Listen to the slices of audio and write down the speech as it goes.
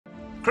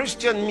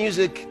Christian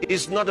music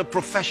is not a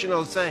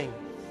professional thing.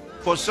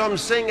 For some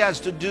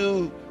singers to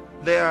do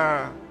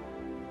their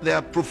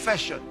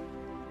profession,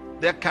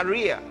 their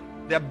career,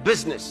 their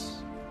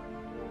business.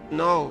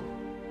 No.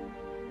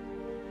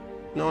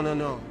 No, no,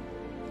 no.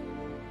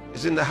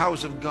 It's in the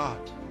house of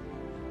God.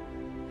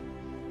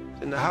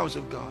 It's in the house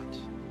of God.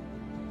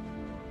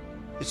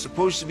 It's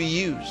supposed to be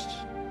used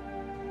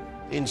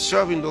in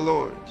serving the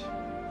Lord.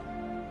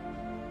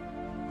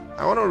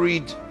 I want to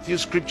read a few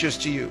scriptures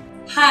to you.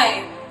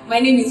 Hi, my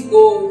name is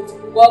Gold.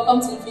 Welcome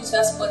to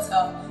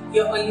𝗖𝗢𝗡𝗘𝗖𝗧,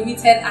 your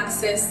unlimited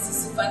access to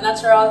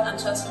supernatural and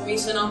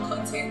transformational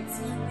content.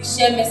 We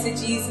share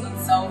messages on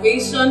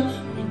salvation,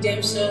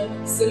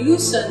 redemption,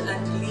 solution,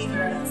 and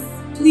deliverance.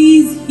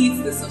 Please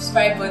hit the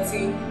subscribe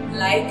button,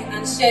 like,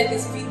 and share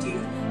this video.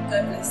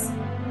 God bless.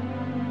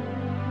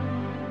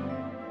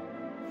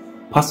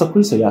 Pastor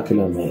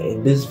Oyakhilome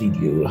in this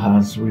video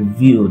has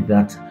revealed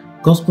that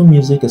gospel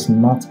music is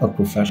not a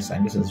profession,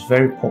 and this is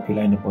very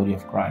popular in the body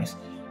of Christ.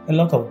 A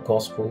lot of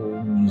gospel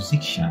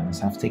musicians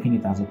have taken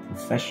it as a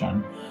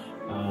profession.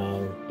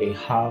 They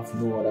have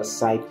no other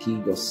side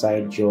gig or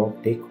side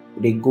job.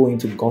 They go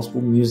into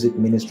gospel music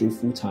ministry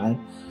full time,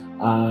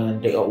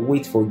 and they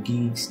wait for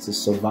gigs to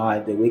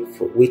survive. They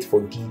wait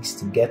for gigs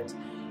to get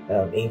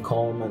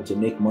income and to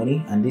make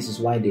money, and this is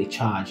why they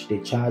charge. They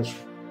charge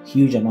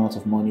huge amounts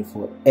of money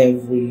for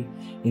every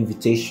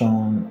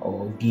invitation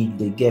or gig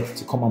they get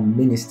to come and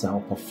minister or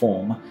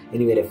perform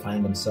anywhere they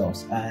find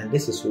themselves. And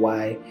this is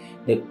why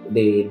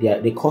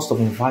the cost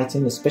of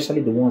inviting, especially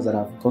the ones that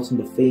have gotten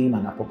the fame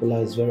and are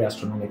popular, is very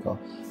astronomical,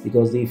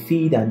 because they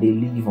feed and they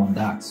live on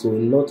that. So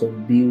a lot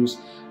of bills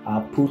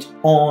are put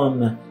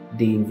on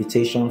the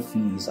invitation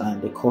fees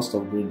and the cost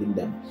of bringing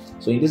them.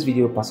 So in this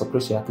video, Pastor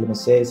Oyakhilome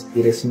says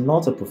it is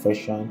not a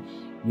profession.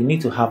 You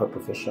need to have a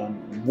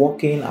profession.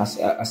 Working as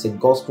a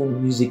gospel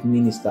music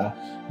minister,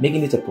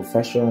 making it a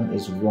profession,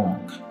 is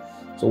wrong.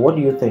 So what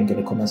do you think in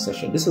the comment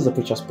section? This is a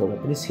Preacher's Problem.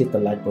 Please hit the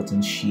like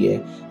button,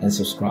 share, and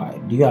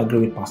subscribe. Do you agree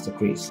with Pastor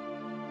Chris?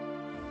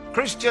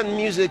 Christian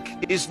music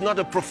is not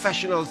a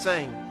professional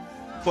thing.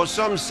 For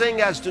some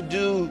singers to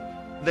do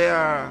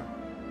their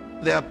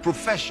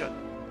profession,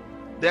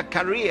 their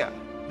career,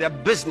 their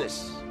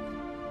business.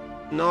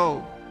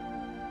 No.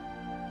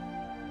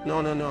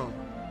 No, no, no.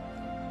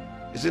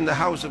 It's in the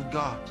house of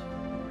God.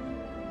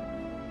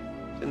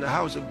 It's in the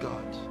house of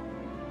God.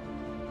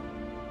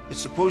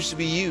 It's supposed to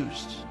be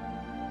used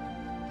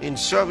in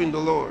serving the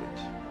Lord.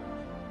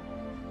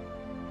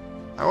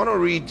 I want to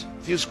read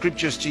a few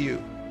scriptures to you.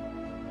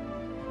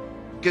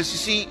 Because you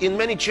see, in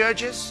many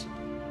churches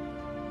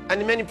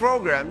and in many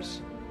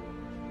programs,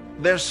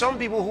 there are some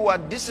people who are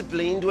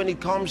disciplined when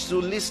it comes to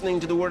listening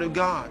to the Word of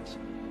God.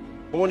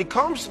 But when it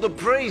comes to the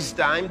praise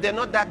time, they're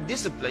not that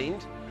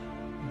disciplined.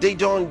 They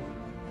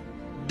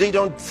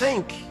don't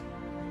think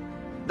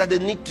that they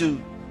need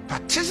to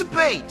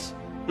participate.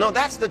 No,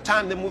 that's the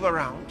time they move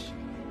around.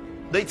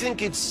 They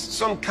think it's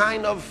some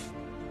kind of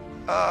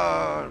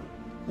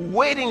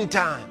waiting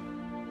time.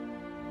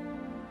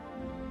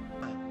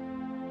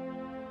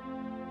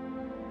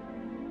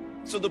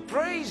 So the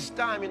praise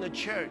time in a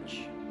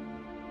church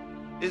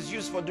is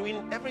used for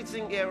doing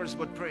everything else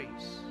but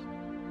praise.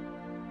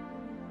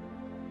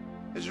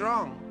 It's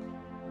wrong.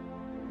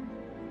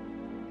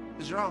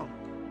 It's wrong.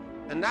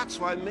 And that's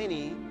why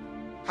many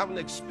haven't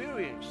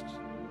experienced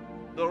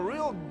the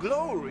real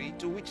glory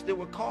to which they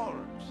were called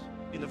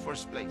in the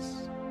first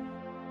place.